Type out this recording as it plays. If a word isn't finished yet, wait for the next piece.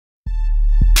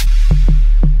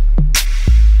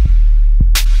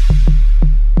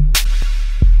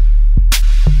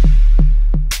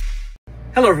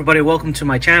everybody, welcome to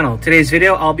my channel. Today's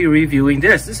video I'll be reviewing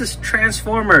this. This is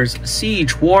Transformers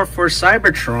Siege War for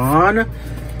Cybertron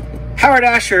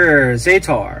Powerdasher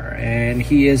Zetar, and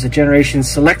he is a Generation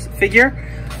Select figure.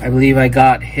 I believe I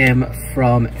got him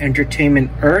from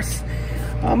Entertainment Earth.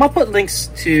 I'll put links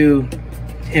to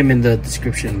him in the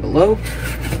description below.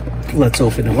 Let's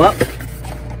open him up.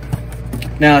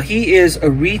 Now, he is a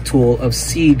retool of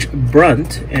Siege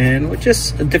Brunt, and with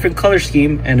just a different color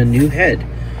scheme and a new head.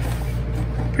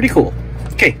 Pretty cool.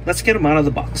 Okay, let's get him out of the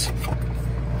box.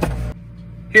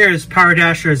 Here's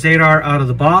Powerdasher Zetar out of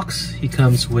the box. He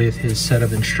comes with his set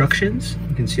of instructions.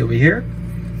 You can see over here.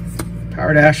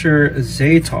 Powerdasher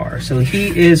Zetar. So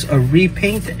he is a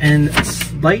repaint and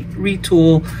slight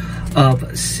retool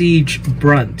of Siege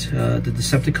Brunt, the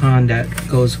Decepticon that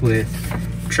goes with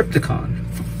Tripticon.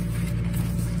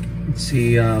 Let's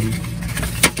see the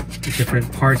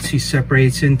different parts he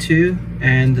separates into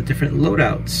and the different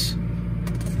loadouts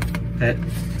that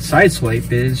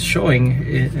Sideswipe is showing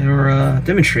or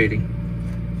demonstrating.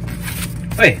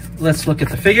 Okay, let's look at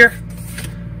the figure.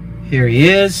 Here he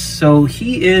is. So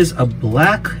he is a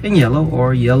black and yellow,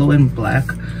 or yellow and black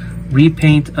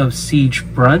repaint of Siege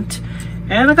Brunt.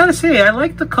 And I gotta say, I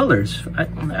like the colors.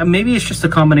 Maybe it's just a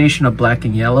combination of black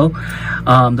and yellow.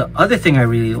 The other thing I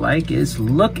really like is,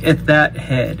 look at that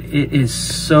head. It is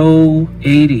so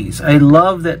 80s. I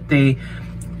love that they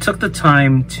took the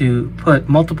time to put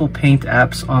multiple paint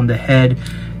apps on the head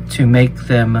to make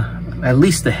them, at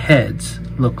least the heads,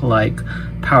 look like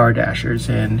Powerdashers.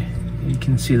 And you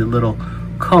can see the little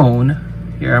cone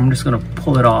here. I'm just gonna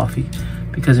pull it off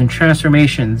because in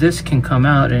transformation this can come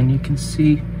out and you can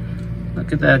see,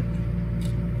 look at that.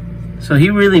 So he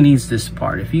really needs this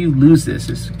part. If you lose this,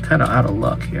 it's kind of out of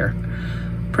luck here.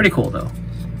 Pretty cool though.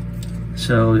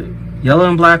 So yellow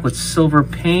and black with silver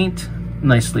paint.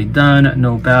 Nicely done.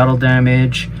 No battle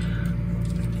damage.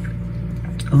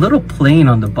 A little plain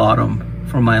on the bottom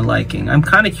for my liking. I'm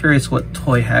kind of curious what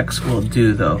Toy Hacks will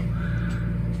do though.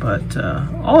 But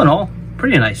all in all,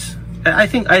 pretty nice. I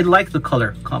think I like the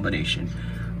color combination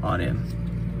on him.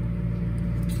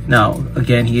 Now,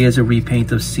 again, he is a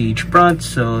repaint of Siege Brunt,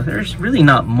 so there's really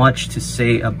not much to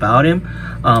say about him.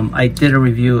 I did a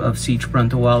review of Siege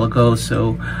Brunt a while ago,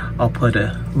 so I'll put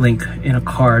a link in a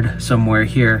card somewhere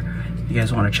here if you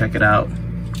guys want to check it out.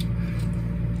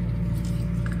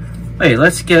 Okay,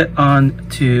 let's get on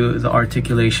to the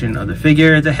articulation of the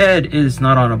figure. The head is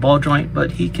not on a ball joint,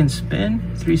 but he can spin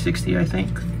 360, I think.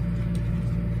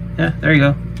 Yeah, there you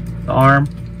go. The arm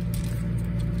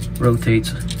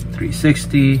rotates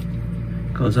 360,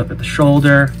 goes up at the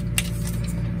shoulder,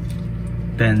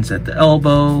 bends at the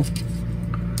elbow,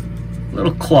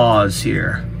 little claws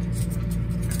here.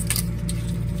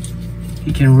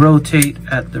 He can rotate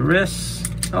at the wrists.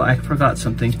 Oh, I forgot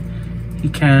something. He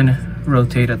can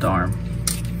rotate at the arm.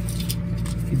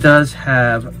 He does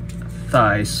have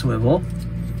thigh swivel.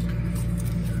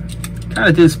 Kind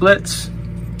of do splits.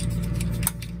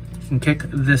 You can kick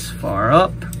this far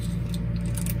up,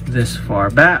 this far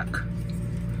back,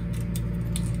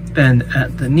 bend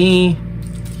at the knee,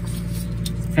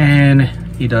 and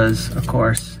he does, of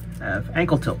course, have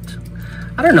ankle tilt.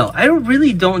 I don't know. I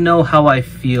really don't know how I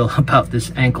feel about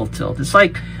this ankle tilt. It's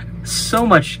like so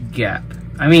much gap.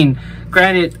 I mean,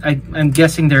 granted, I'm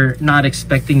guessing they're not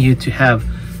expecting you to have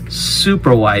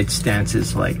super wide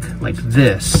stances like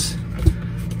this,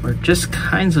 or just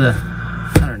kinds of,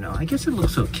 I don't know. I guess it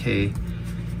looks okay.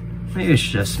 Maybe it's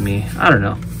just me. I don't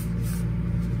know.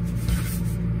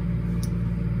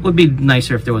 Would be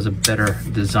nicer if there was a better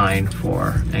design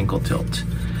for ankle tilt.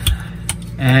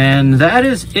 And that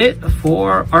is it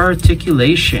for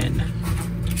articulation.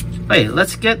 Wait,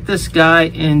 let's get this guy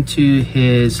into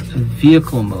his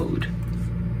vehicle mode.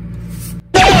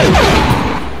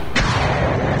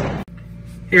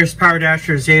 Here's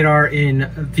Powerdasher Zetar in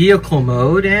vehicle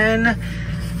mode, and I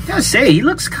gotta say, he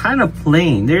looks kind of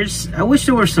plain. I wish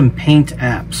there were some paint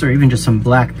apps, or even just some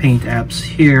black paint apps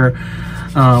here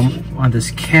on this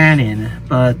cannon,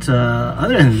 but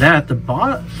other than that, the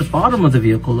bottom of the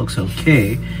vehicle looks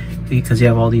okay because you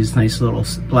have all these nice little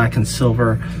black and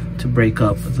silver to break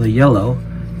up the yellow.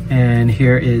 And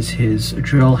here is his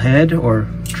drill head, or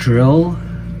drill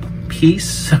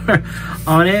piece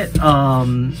on it.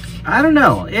 I don't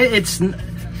know, it's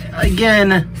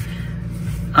again,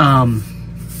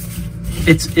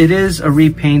 it is a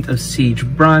repaint of Siege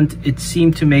Brunt. It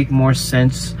seemed to make more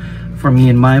sense for me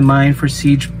in my mind for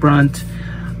Siege Brunt,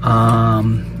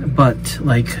 but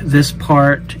like this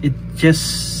part, it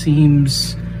just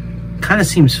kind of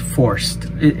seems forced.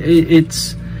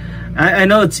 I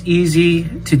know it's easy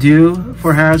to do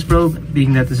for Hasbro,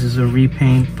 being that this is a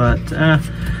repaint, but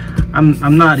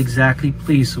I'm not exactly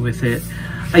pleased with it.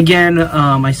 Again,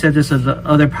 I said this of the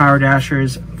other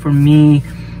Powerdashers. For me,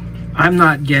 I'm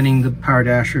not getting the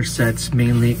Powerdasher sets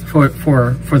mainly for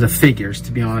the figures,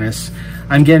 to be honest.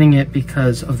 I'm getting it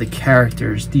because of the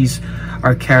characters. These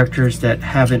are characters that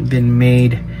haven't been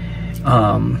made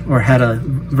or had a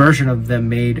version of them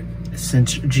made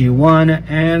since G1,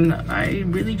 and I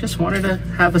really just wanted to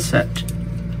have a set.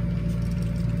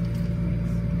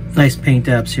 Nice paint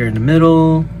dabs here in the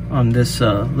middle on this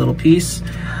little piece.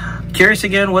 Curious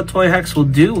again what Toy Hacks will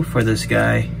do for this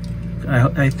guy.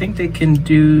 I think they can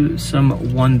do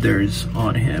some wonders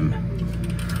on him.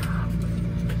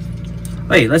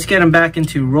 Wait, let's get him back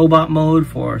into robot mode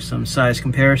for some size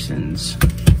comparisons.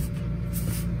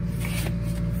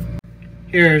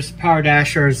 Here's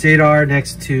Powerdasher Zetar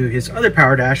next to his other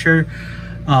Powerdasher,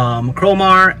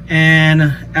 Chromar and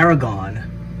Aragon.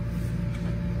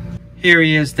 Here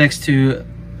he is next to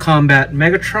Combat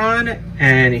Megatron,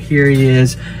 and here he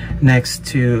is next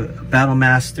to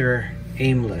Battlemaster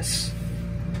Aimless.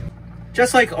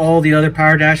 Just like all the other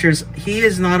Powerdashers, he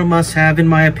is not a must-have in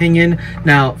my opinion.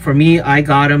 Now, for me, I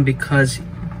got him because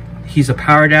he's a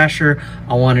Powerdasher.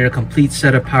 I wanted a complete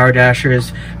set of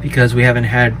Powerdashers because we haven't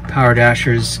had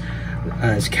Powerdashers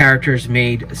as characters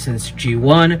made since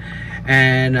G1,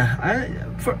 and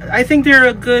I think they're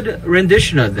a good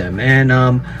rendition of them.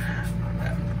 And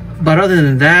but other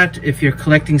than that, if you're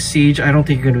collecting Siege, I don't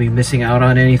think you're going to be missing out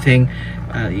on anything.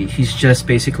 He's just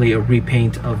basically a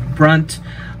repaint of Brunt.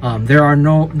 There are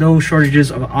no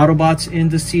shortages of Autobots in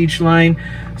the Siege line,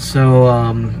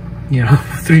 so you know,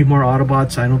 3 more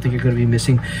Autobots, I don't think you're going to be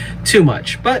missing too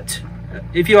much. But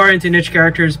if you are into niche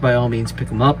characters, by all means pick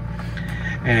them up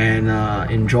and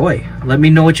enjoy. Let me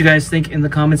know what you guys think in the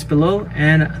comments below,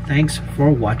 and thanks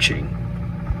for watching.